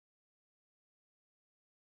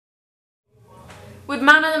Would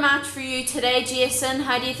man of the match for you today, Jason?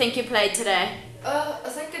 How do you think you played today? I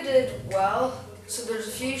think I did well. So there's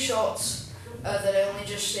a few shots that I only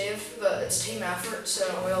just saved, but it's team effort, so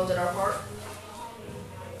we all did our part.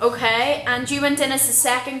 Okay, and you went in as the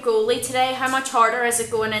second goalie today. How much harder is it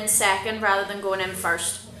going in second rather than going in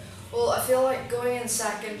first? Well, I feel like going in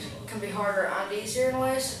second can be harder and easier in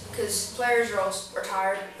ways, because players are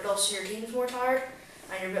tired, but also your team's more tired,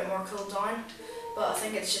 and you're a bit more cooled down. But I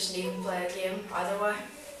think it's just an even play game either way.